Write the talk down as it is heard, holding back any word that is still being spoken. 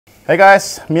Hey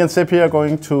guys, me and Sip here are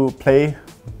going to play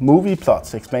movie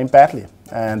plots explained badly,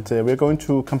 and we're going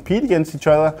to compete against each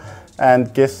other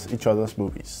and guess each other's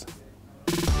movies.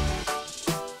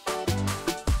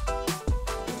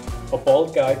 A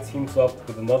bald guy teams up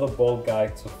with another bald guy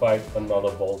to fight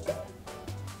another bald guy.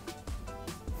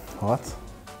 What?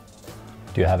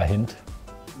 Do you have a hint?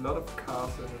 A lot of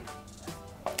cars in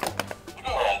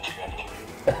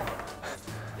it.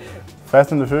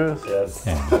 Fast and the Furious? Yes.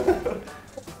 Yeah.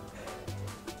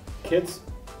 A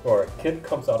kid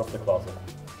comes out of the closet.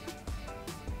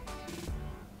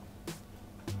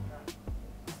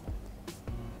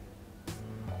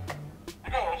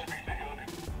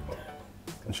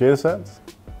 Den 6. sans?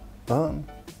 Hvad hedder den?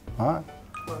 Nej.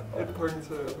 Et point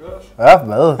til Andreas. Ja,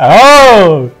 hvad?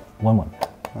 Oh! 1-1.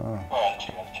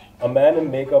 A man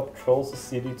in makeup trolls a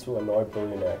city to annoy a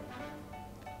billionaire.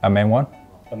 A man what?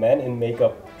 A man in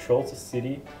makeup trolls a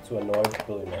city to annoy a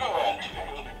billionaire.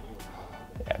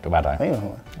 Ja, du var dig.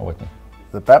 Ingen af dem.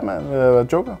 The Batman?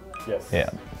 Joker? Yes. Yeah.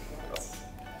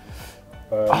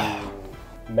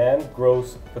 Man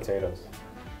grows potatoes.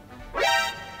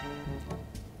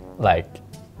 Like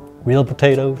real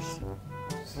potatoes?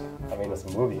 I mean, it's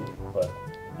a movie, but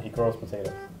he grows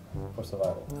potatoes for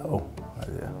survival. Oh,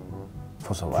 yeah.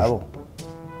 For survival.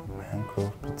 Man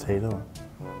grows potato.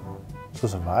 To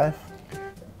survive?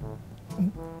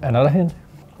 Another hint?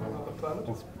 Another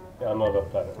planet. Another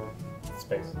planet.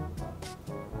 Space.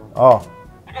 Oh.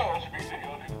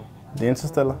 The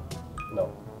Interstellar? No.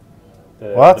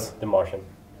 What? The Martian.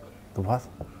 The what?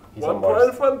 He's on 1 Mars.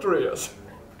 point for Andreas.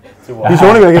 He's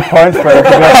only gonna get points for it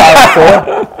because I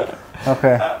have 4.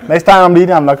 Okay. Next time I'm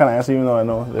leading, I'm not gonna answer even though I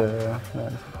know the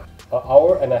answer. An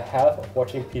hour and a half of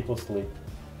watching people sleep.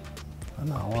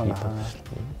 An hour and a half.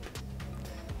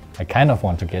 I kind of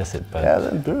want to guess it, but Yeah,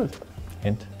 then do it.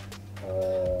 hint.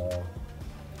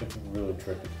 It's really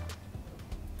tricky.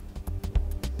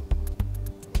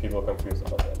 People are confused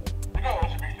about that.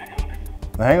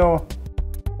 The Hangover?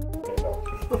 Okay, no.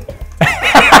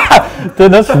 They're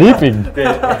not sleeping.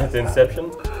 The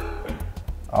Inception.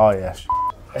 Oh yeah.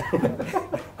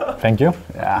 Thank you.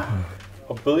 Yeah.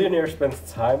 A billionaire spends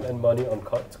time and money on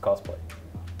to cosplay.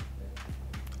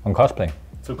 On cosplay.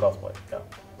 To cosplay, yeah.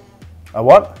 A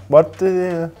what? What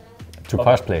did To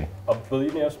cosplay. A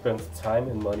billionaire spends time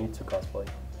and money to cosplay.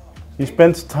 he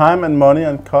spends time and money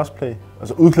on cosplay?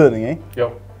 Altså udklædning, ikke? Yo.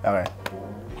 Okay.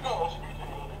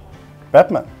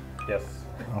 Batman? Yes.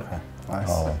 Okay, nice.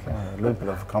 Oh, okay. A little bit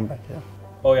of a comeback here.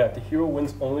 Oh yeah, the hero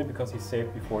wins only because he's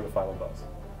saved before the final boss.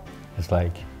 It's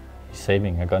like he's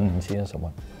saving a gun in his ears or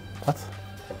what? What?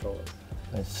 Controller.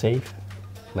 Save?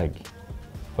 Like,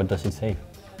 what does he save?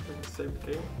 Save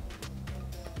the game.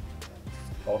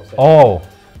 All the same. Oh!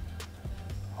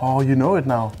 Oh, you know it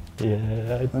now.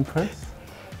 Yeah, Impressed.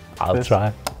 I'll Yes.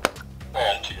 try.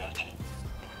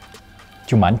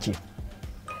 Jumanji.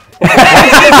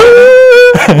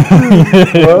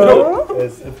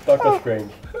 It's Doctor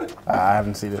Strange. I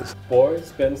haven't seen this. Boy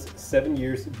spends 7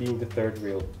 years being the third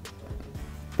wheel.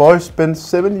 Boy spends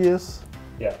 7 years.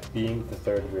 Yeah, being the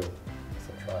third wheel. It's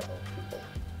a trial of people.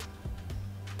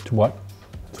 To what?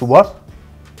 To what?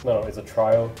 No, it's a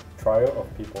trial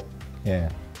of people. Yeah.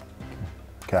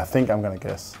 Okay, I think I'm gonna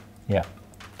guess. Yeah.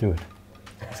 Do it.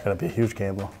 It's gonna be a huge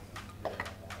gamble.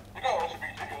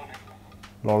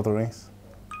 Lord of the Rings.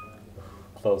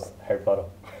 Close. Harry Potter.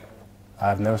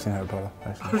 I've never seen Harry Potter,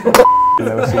 actually. I've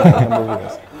never seen any movie.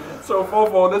 Guys. So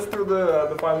 4-4, let's do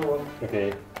the final one.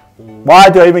 Okay. Why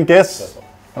do I even guess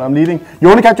when I'm leading? You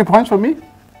only got your points for me?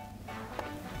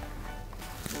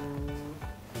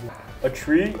 A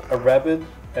tree, a rabbit,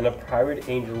 and a pirate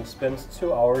angel spends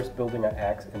 2 hours building an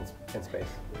axe in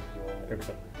space.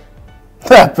 Økse.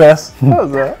 Yeah, best. What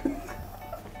was that?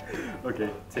 Okay,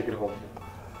 take it home.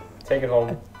 Take it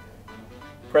home.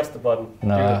 Press the button.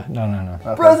 No, Do it.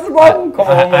 no. Press the button! Come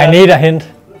on, I need a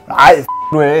hint. Nej,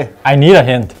 nu af. I need a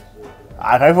hint.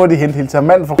 Ej, jeg kan ikke få de hint hele tiden.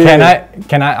 Manden for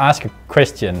Can I ask a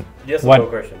question? Yes or What? no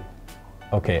question.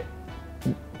 Okay.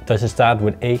 Does it start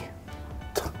with A?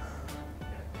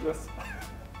 Yes.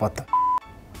 What the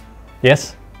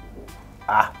Yes.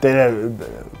 det er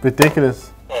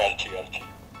ridiculous.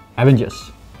 Avengers.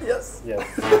 Yes. Yes.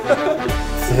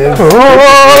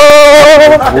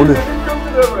 Roligt. Come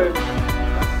to that way.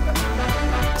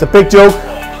 It's a big joke.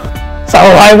 So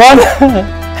I won.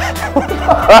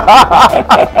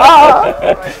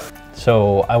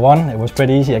 So I won. It was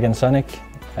pretty easy against Zonic.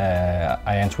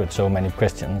 I answered so many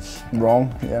questions.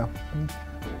 Wrong, yeah.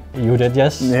 You did,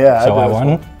 yes? Yeah, So I I did as won.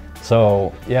 well.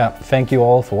 So yeah, thank you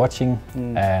all for watching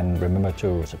and remember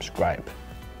to subscribe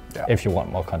Yeah. if you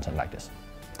want more content like this.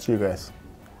 See you guys.